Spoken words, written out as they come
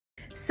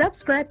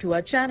Subscribe to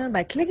our channel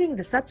by clicking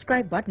the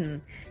subscribe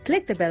button.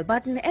 Click the bell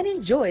button and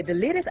enjoy the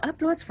latest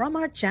uploads from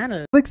our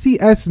channel. Galaxy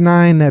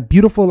S9, that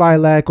beautiful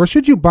lilac, or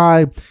should you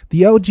buy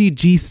the LG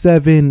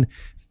G7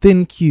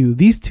 ThinQ?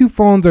 These two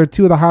phones are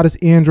two of the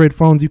hottest Android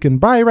phones you can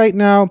buy right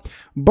now,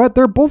 but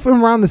they're both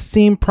around the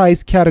same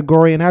price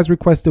category, and as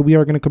requested, we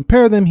are going to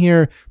compare them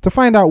here to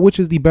find out which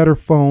is the better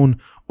phone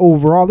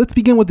overall. Let's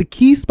begin with the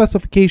key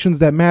specifications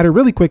that matter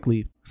really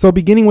quickly. So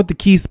beginning with the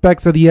key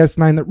specs of the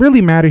S9 that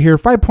really matter here,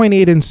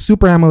 5.8 inch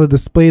Super AMOLED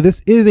display.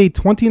 This is a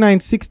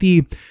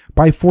 2960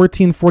 by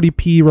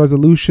 1440p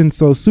resolution,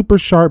 so super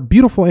sharp,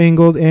 beautiful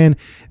angles, and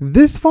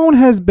this phone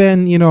has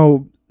been,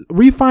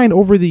 refined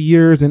over the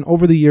years,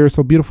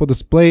 so beautiful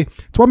display.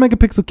 12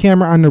 megapixel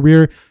camera on the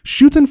rear,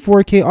 shoots in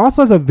 4K,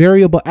 also has a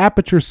variable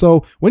aperture,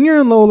 so when you're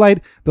in low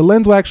light, the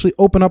lens will actually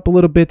open up a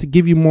little bit to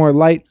give you more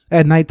light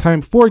at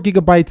nighttime. 4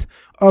 gigabytes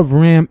of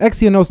RAM,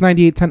 Exynos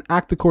 9810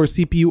 octa-core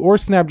CPU or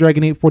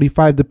Snapdragon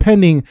 845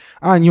 depending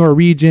on your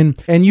region,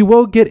 and you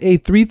will get a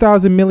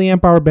 3000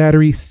 milliamp hour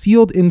battery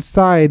sealed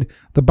inside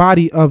the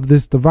body of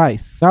this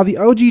device. Now the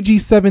LG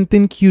G7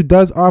 ThinQ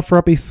does offer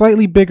up a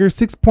slightly bigger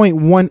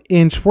 6.1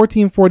 inch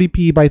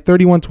 1440p by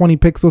 3120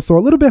 pixels, so a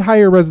little bit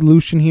higher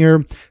resolution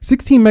here.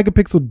 16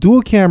 megapixel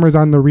dual cameras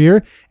on the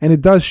rear, and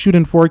it does shoot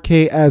in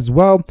 4K as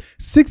well.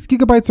 6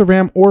 gigabytes of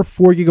RAM or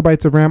 4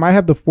 gigabytes of RAM. I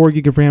have the 4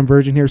 gig of RAM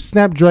version here.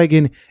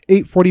 Snapdragon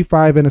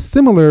 845 and a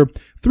similar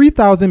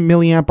 3000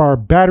 milliamp hour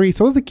battery.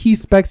 So those are the key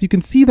specs. You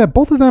can see that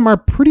both of them are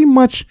pretty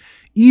much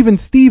even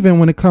Steven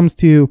when it comes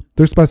to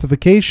their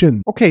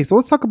specification. Okay, so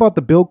let's talk about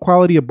the build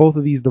quality of both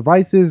of these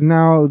devices.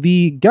 Now,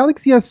 the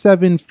Galaxy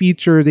S7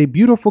 features a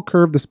beautiful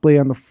curved display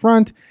on the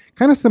front,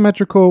 kind of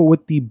symmetrical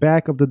with the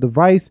back of the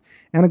device,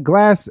 and a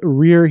glass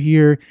rear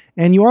here.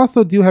 And you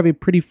also do have a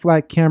pretty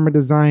flat camera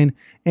design,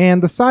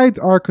 and the sides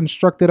are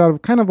constructed out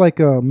of kind of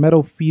like a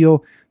metal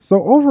feel.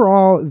 So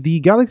overall, the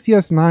Galaxy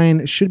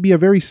S9 should be a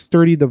very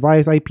sturdy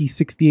device,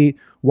 IP68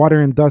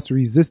 water and dust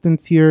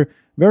resistance here.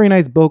 Very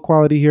nice build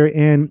quality here,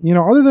 and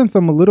other than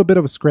a little bit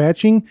of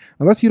scratching,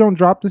 unless you don't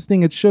drop this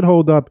thing, it should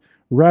hold up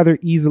rather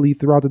easily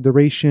throughout the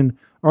duration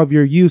of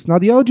your use. Now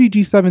the LG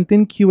G7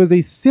 ThinQ is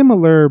a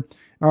similar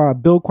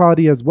build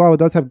quality as well. It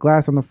does have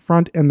glass on the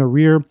front and the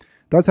rear.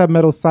 It does have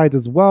metal sides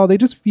as well. They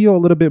just feel a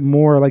little bit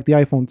more like the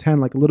iPhone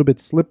 10, like a little bit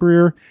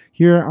slipperier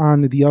here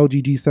on the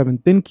LG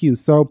G7 ThinQ.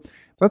 So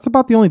that's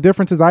about the only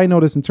differences I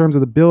noticed in terms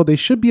of the build. They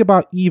should be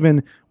about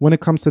even when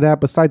it comes to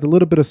that, besides a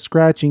little bit of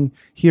scratching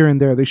here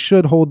and there. They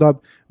should hold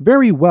up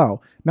very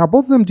well. Now,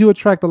 both of them do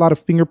attract a lot of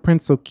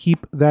fingerprints, so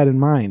keep that in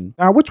mind.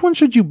 Now, which one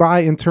should you buy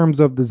in terms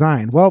of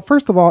design? Well,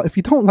 first of all, if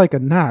you don't like a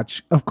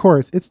notch, of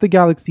course, it's the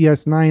Galaxy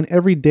S9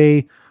 every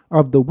day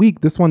of the week.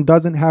 This one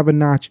doesn't have a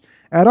notch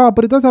at all,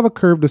 but it does have a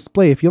curved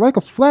display. If you like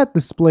a flat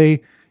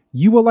display,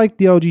 you will like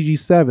the LG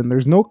G7.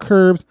 There's no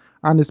curves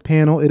on this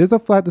panel. It is a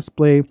flat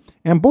display,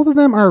 and both of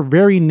them are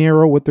very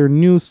narrow with their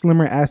new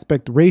slimmer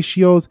aspect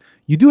ratios.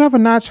 You do have a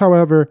notch,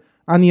 however,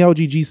 on the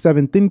LG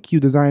G7 ThinQ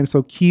design,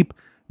 so keep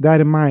that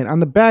in mind.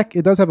 On the back,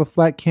 it does have a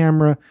flat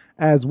camera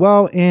as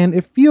well, and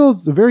it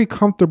feels very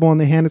comfortable in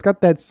the hand. It's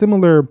got that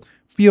similar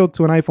feel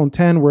to an iPhone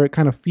 10 where it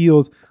kind of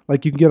feels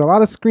like you can get a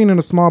lot of screen in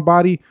a small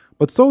body,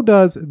 but so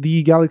does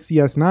the Galaxy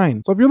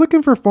S9. So if you're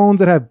looking for phones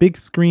that have big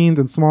screens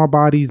and small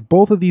bodies,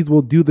 both of these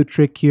will do the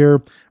trick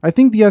here. I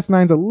think the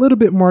S9 is a little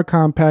bit more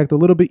compact, a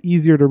little bit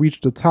easier to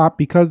reach the top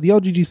because the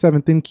LG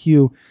G7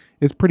 ThinQ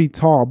is pretty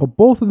tall, but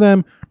both of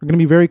them are going to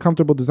be very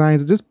comfortable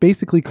designs. It just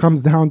basically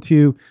comes down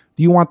to,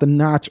 do you want the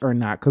notch or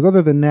not? Because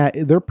other than that,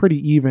 they're pretty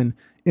even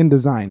in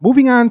design.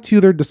 Moving on to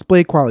their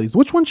display qualities.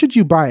 Which one should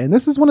you buy? And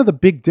this is one of the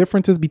big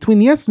differences between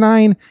the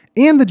S9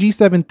 and the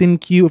G7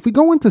 ThinQ. If we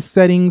go into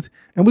settings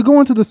and we go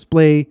into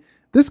display,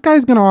 this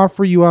guy's going to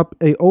offer you up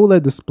a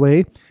OLED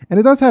display, and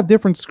it does have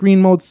different screen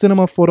modes: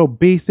 cinema, photo,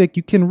 basic.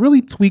 You can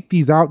really tweak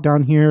these out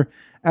down here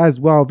as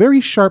well.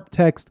 Very sharp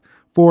text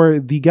for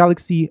the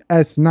Galaxy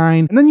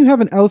S9. And then you have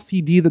an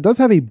LCD that does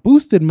have a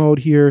boosted mode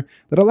here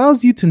that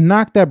allows you to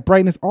knock that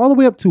brightness all the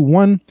way up to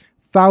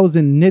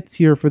 1000 nits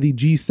here for the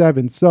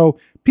G7. So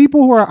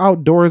people who are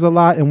outdoors a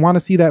lot and want to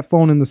see that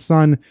phone in the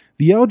sun,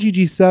 the LG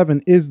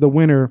G7 is the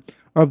winner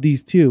of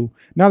these two.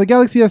 Now the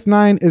Galaxy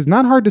S9 is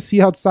not hard to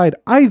see outside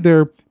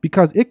either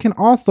because it can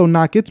also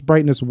knock its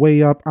brightness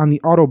way up on the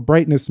auto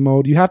brightness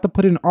mode. You have to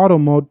put it in auto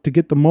mode to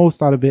get the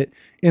most out of it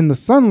in the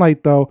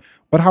sunlight though.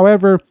 But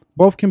however,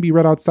 both can be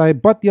read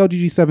outside, but the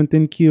LG G7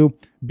 ThinQ,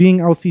 being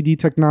LCD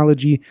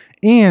technology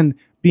and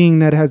being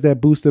that it has that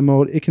boosted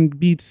mode, it can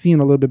be seen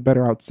a little bit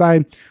better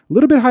outside. A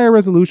little bit higher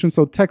resolution,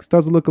 so text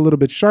does look a little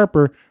bit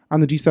sharper on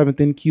the G7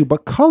 ThinQ,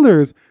 but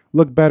colors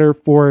look better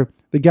for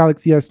the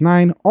Galaxy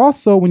S9.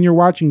 Also, when you're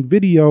watching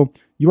video,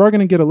 you are going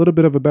to get a little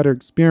bit of a better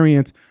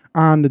experience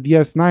on the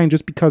S9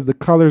 just because the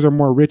colors are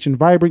more rich and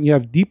vibrant. You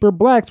have deeper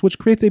blacks, which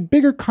creates a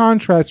bigger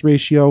contrast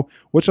ratio,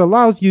 which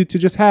allows you to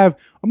just have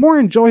a more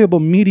enjoyable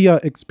media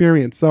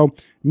experience. So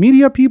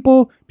media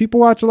people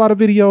watch a lot of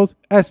videos,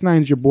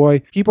 S9's your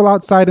boy. People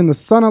outside in the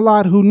sun a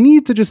lot who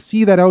need to just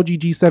see that LG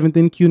G7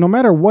 ThinQ, no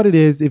matter what it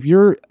is. If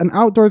you're an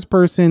outdoors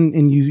person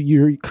and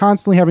you're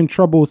constantly having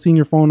trouble seeing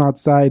your phone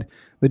outside,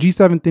 the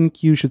G7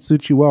 ThinQ should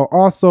suit you well.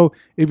 Also,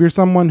 if you're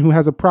someone who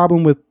has a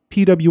problem with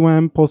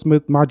PWM,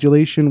 pulse-width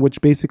modulation, which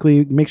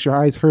basically makes your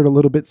eyes hurt a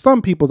little bit,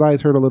 some people's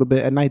eyes hurt a little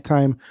bit at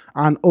nighttime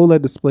on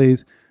OLED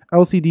displays,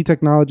 LCD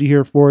technology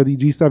here for the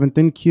G7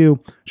 ThinQ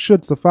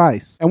should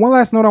suffice. And one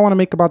last note I want to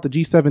make about the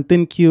G7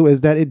 ThinQ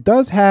is that it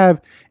does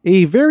have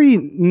a very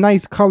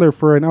nice color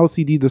for an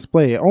LCD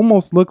display. It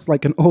almost looks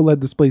like an OLED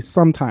display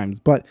sometimes,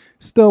 but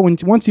still,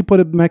 once you put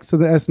it next to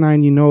the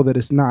S9, you know that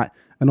it's not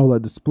an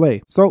OLED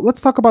display. So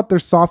let's talk about their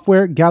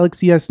software.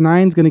 Galaxy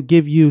S9 is going to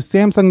give you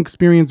Samsung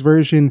Experience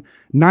version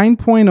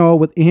 9.0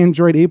 with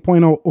Android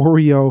 8.0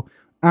 Oreo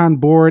on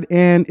board,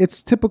 and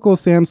it's typical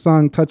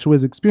Samsung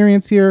TouchWiz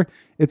experience here.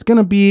 It's going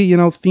to be,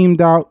 themed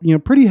out,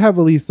 pretty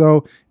heavily.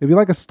 So if you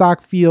like a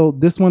stock feel,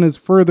 this one is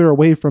further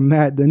away from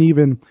that than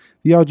even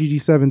the LG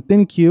G7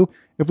 ThinQ.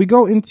 If we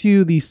go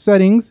into the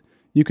settings,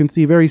 you can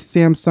see very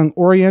Samsung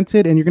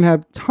oriented, and you're going to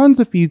have tons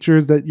of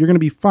features that you're going to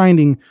be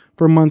finding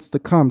for months to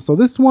come. So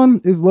this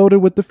one is loaded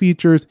with the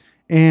features,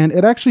 and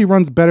it actually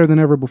runs better than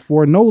ever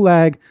before. No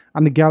lag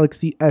on the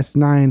Galaxy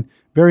S9.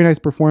 Very nice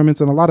performance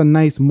and a lot of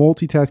nice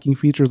multitasking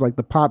features like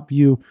the pop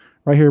view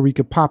right here, where you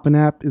could pop an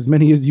app as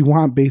many as you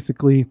want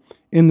basically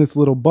in this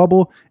little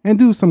bubble and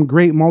do some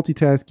great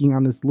multitasking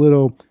on this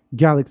little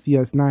Galaxy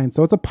S9.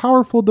 So it's a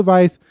powerful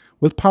device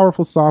with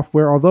powerful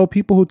software, although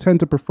people who tend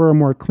to prefer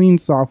more clean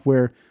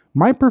software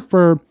might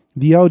prefer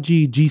the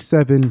LG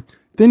G7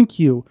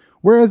 ThinQ.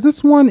 Whereas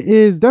this one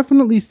is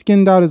definitely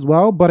skinned out as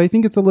well, but I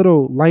think it's a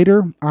little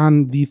lighter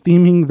on the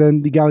theming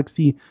than the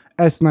Galaxy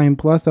S9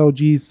 Plus.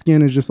 LG's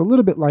skin is just a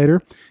little bit lighter.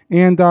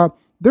 And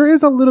there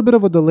is a little bit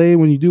of a delay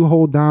when you do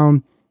hold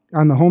down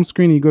on the home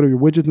screen and you go to your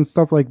widgets and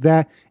stuff like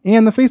that.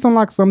 And the face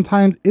unlock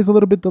sometimes is a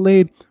little bit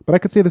delayed, but I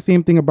could say the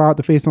same thing about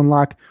the face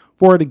unlock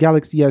for the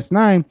Galaxy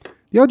S9.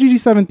 The LG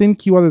G7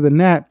 ThinQ, other than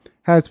that,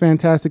 has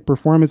fantastic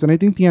performance, and I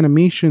think the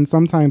animations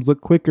sometimes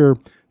look quicker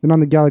than on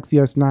the Galaxy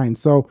S9.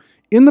 So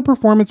in the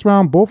performance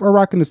round, both are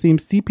rocking the same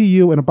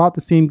CPU and about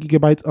the same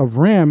gigabytes of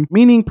RAM,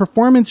 meaning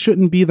performance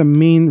shouldn't be the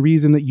main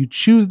reason that you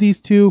choose these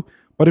two.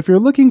 But if you're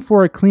looking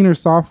for a cleaner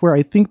software,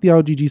 I think the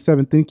LG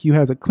G7 ThinQ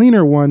has a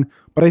cleaner one,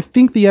 but I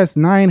think the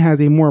S9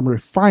 has a more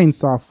refined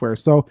software.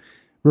 So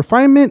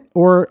refinement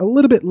or a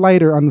little bit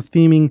lighter on the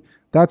theming,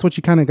 that's what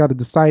you kind of got to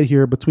decide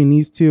here between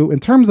these two. In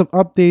terms of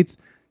updates,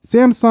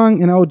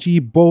 Samsung and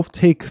LG both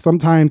take some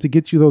time to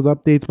get you those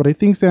updates, but I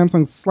think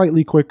Samsung's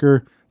slightly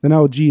quicker than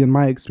LG in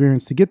my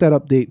experience to get that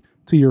update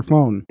to your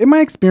phone. In my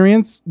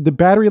experience, the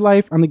battery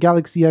life on the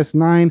Galaxy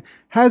S9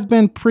 has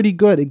been pretty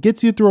good. It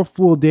gets you through a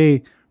full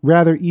day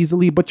rather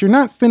easily, but you're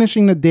not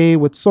finishing the day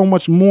with so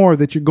much more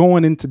that you're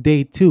going into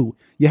day two.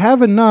 You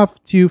have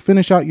enough to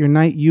finish out your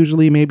night,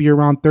 usually maybe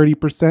around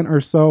 30%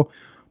 or so,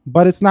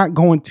 but it's not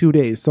going 2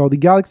 days. So the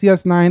Galaxy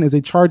S9 is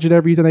a charge it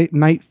every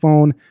night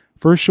phone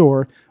for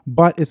sure,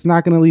 but it's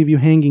not going to leave you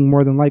hanging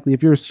more than likely.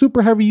 If you're a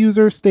super heavy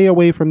user, stay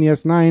away from the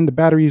S9. The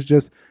battery is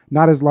just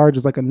not as large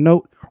as like a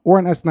Note or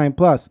an S9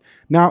 Plus.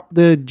 Now,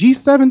 the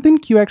G7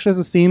 ThinQ actually has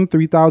the same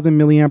 3000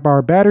 milliamp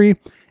hour battery,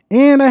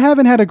 and I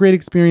haven't had a great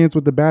experience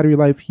with the battery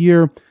life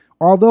here,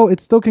 although it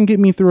still can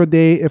get me through a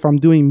day if I'm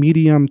doing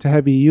medium to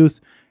heavy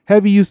use.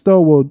 Heavy use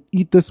though will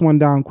eat this one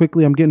down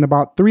quickly. I'm getting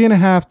about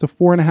 3.5 to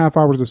 4.5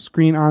 hours of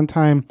screen on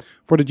time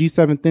for the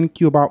G7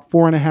 ThinQ, about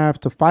 4.5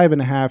 to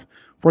 5.5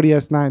 for the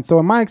S9. So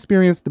in my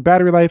experience, the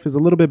battery life is a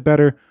little bit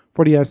better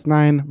for the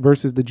S9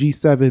 versus the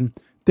G7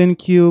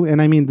 ThinQ.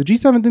 And I mean, the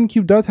G7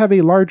 ThinQ does have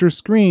a larger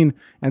screen,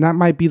 and that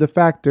might be the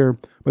factor.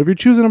 But if you're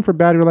choosing them for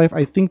battery life,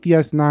 I think the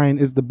S9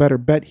 is the better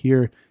bet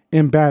here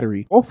in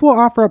battery. Both will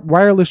offer up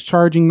wireless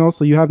charging though,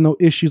 so you have no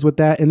issues with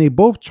that, and they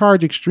both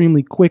charge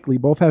extremely quickly.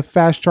 Both have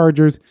fast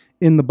chargers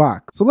in the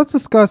box. So let's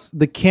discuss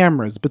the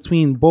cameras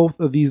between both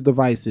of these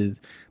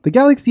devices. The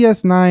Galaxy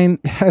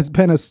S9 has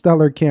been a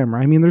stellar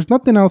camera. I mean, there's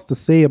nothing else to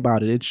say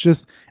about it. It's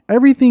just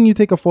everything you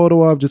take a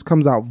photo of just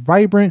comes out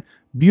vibrant,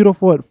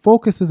 beautiful. It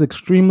focuses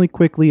extremely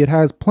quickly. It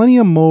has plenty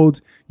of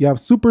modes. You have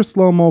super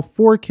slow-mo,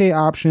 4K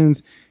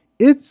options.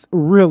 It's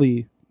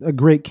really a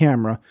great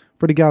camera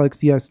for the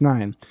Galaxy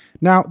S9.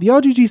 Now, the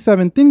LG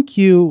G7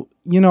 ThinQ,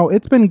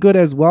 it's been good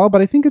as well,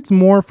 but I think it's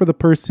more for the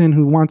person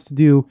who wants to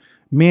do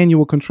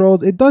manual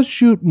controls. It does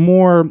shoot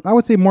more, I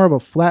would say more of a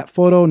flat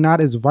photo,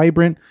 not as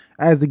vibrant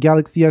as the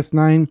Galaxy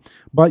S9,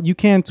 but you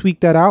can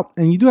tweak that out.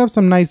 And you do have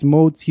some nice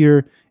modes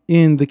here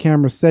in the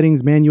camera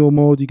settings, manual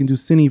modes. You can do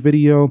cine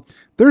video.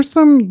 There's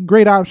some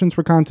great options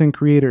for content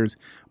creators,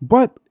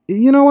 but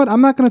you know what?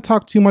 I'm not going to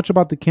talk too much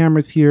about the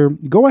cameras here.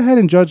 Go ahead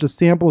and judge the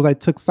samples I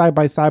took side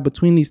by side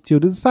between these two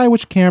to decide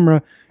which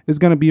camera is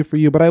going to be for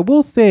you. But I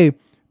will say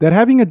that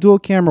having a dual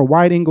camera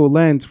wide angle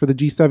lens for the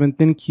G7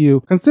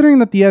 ThinQ, considering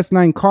that the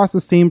S9 costs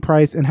the same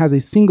price and has a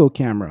single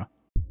camera.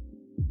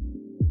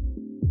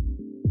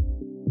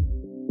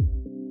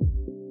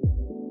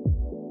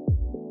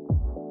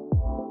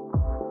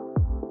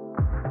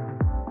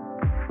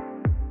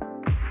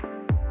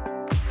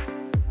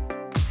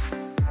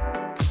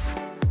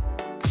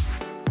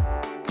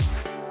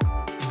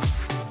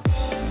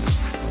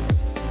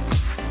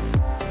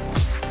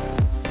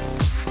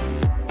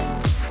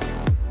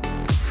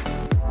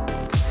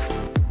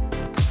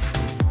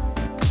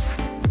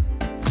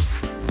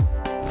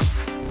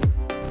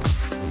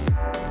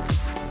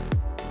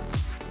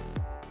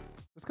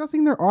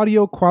 Discussing their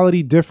audio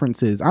quality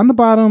differences. On the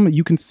bottom,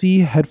 you can see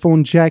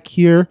headphone jack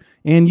here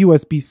and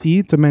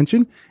USB-C to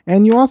mention.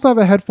 And you also have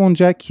a headphone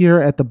jack here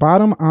at the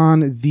bottom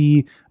on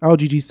the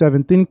LG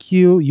G7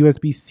 ThinQ,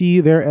 USB-C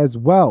there as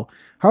well.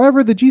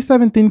 However, the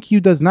G7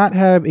 ThinQ does not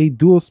have a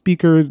dual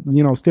speaker,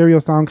 stereo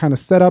sound kind of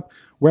setup,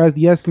 whereas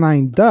the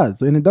S9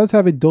 does. And it does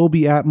have a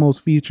Dolby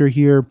Atmos feature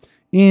here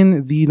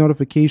in the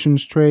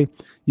notifications tray.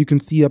 You can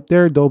see up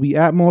there Dolby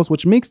Atmos,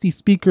 which makes these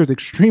speakers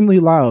extremely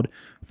loud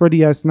for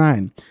the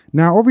S9.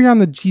 Now over here on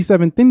the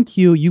G7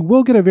 ThinQ, you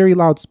will get a very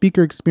loud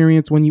speaker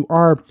experience when you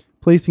are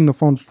placing the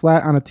phone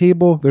flat on a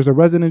table. There's a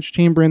resonance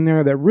chamber in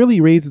there that really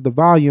raises the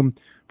volume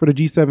for the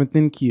G7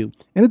 ThinQ,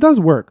 and it does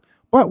work.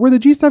 But where the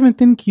G7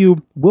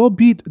 ThinQ will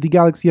beat the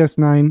Galaxy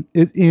S9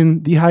 is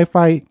in the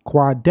hi-fi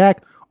quad DAC,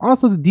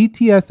 also the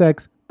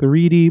DTS:X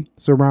 3D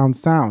surround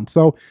sound.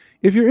 So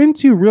if you're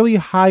into really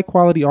high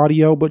quality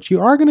audio, but you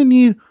are going to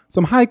need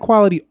some high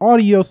quality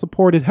audio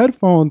supported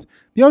headphones,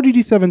 the LG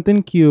G7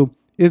 ThinQ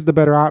is the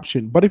better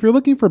option. But if you're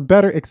looking for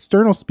better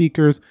external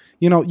speakers,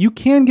 you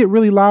can get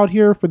really loud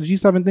here for the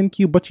G7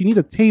 ThinQ, but you need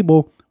a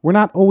table. We're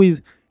not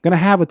always going to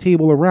have a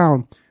table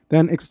around.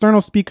 Then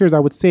external speakers, I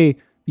would say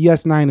the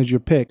S9 is your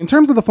pick. In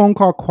terms of the phone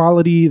call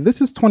quality,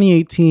 this is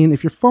 2018.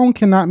 If your phone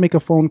cannot make a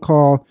phone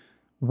call,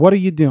 what are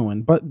you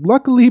doing? But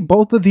luckily,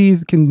 both of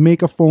these can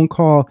make a phone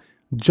call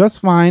just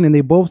fine, and they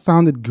both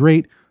sounded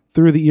great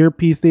through the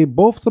earpiece. They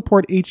both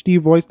support HD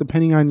voice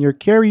depending on your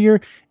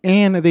carrier,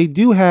 and they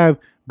do have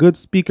good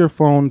speaker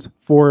phones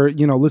for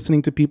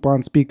listening to people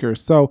on speakers.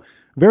 So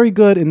very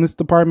good in this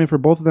department for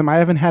both of them. I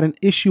haven't had an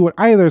issue with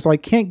either, so I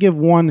can't give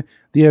one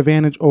the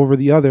advantage over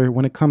the other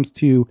when it comes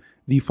to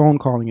the phone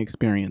calling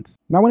experience.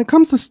 Now, when it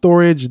comes to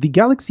storage, the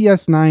Galaxy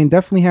S9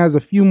 definitely has a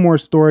few more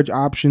storage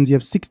options. You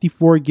have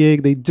 64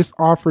 gig. They just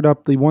offered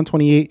up the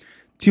 128,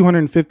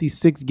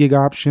 256 gig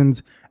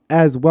options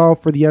as well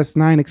for the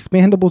S9.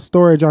 Expandable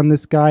storage on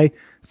this guy.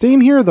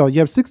 Same here though. You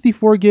have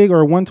 64 gig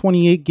or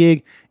 128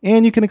 gig,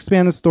 and you can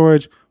expand the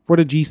storage for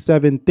the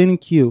G7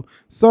 ThinQ.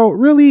 So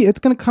really, it's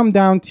going to come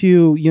down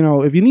to,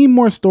 if you need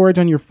more storage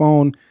on your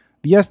phone,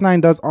 the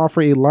S9 does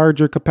offer a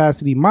larger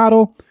capacity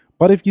model.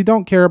 But if you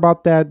don't care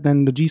about that,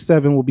 then the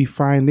G7 will be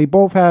fine. They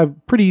both have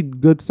pretty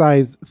good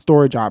size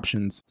storage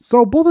options.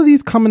 So both of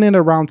these coming in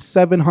around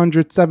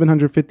 $700,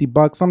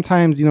 $750.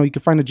 Sometimes, you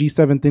can find a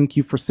G7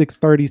 ThinQ for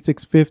 $630,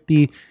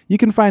 $650. You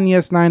can find the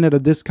S9 at a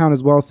discount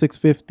as well,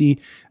 $650.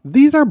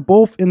 These are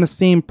both in the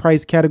same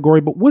price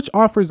category, but which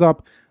offers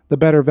up the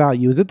better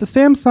value? Is it the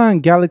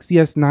Samsung Galaxy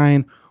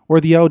S9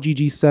 or the LG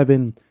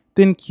G7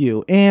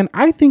 ThinQ? And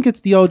I think it's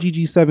the LG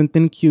G7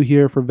 ThinQ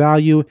here for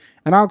value,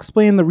 and I'll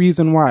explain the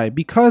reason why.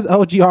 Because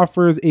LG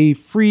offers a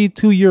free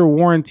 2-year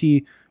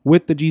warranty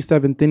with the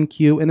G7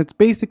 ThinQ, and it's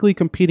basically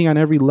competing on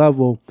every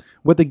level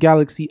with the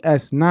Galaxy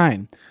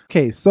S9.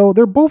 Okay, so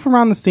they're both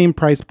around the same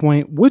price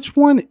point. Which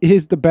one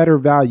is the better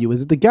value?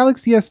 Is it the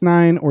Galaxy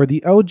S9 or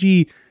the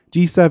LG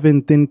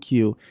G7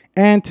 ThinQ?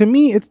 And to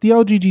me, it's the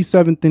LG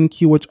G7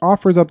 ThinQ, which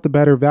offers up the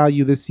better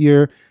value this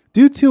year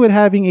due to it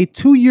having a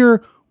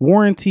 2-year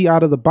warranty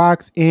out of the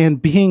box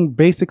and being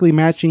basically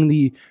matching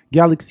the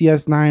Galaxy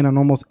S9 on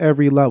almost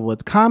every level.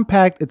 It's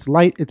compact, it's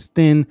light, it's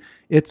thin,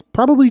 it's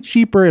probably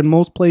cheaper in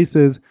most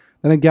places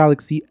than a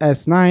Galaxy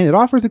S9. It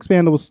offers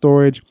expandable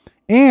storage,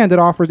 and it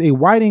offers a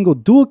wide-angle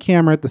dual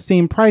camera at the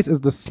same price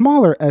as the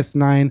smaller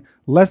S9,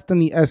 less than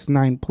the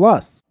S9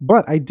 Plus.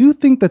 But I do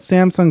think that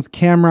Samsung's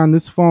camera on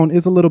this phone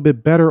is a little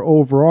bit better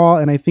overall,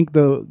 and I think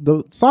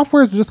the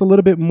software is just a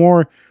little bit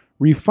more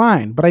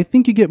refined, but I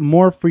think you get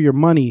more for your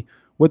money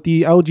with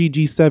the LG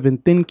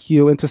G7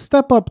 ThinQ. And to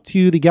step up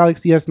to the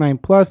Galaxy S9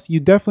 Plus,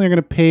 you definitely are going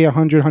to pay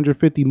 $100,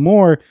 $150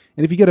 more.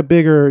 And if you get a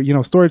bigger,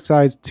 storage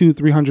size, $200,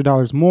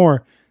 $300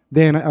 more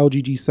than an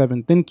LG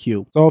G7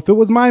 ThinQ. So if it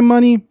was my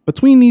money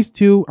between these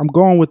two, I'm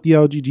going with the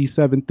LG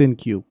G7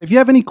 ThinQ. If you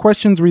have any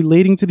questions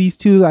relating to these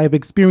two, I've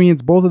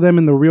experienced both of them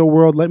in the real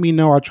world. Let me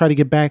know. I'll try to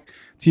get back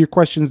to your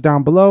questions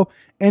down below.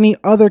 Any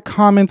other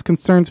comments,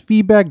 concerns,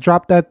 feedback,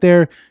 drop that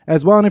there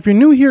as well. And if you're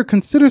new here,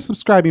 consider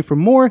subscribing for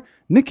more.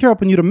 Nick here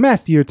helping you to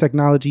master your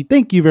technology.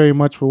 Thank you very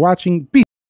much for watching. Be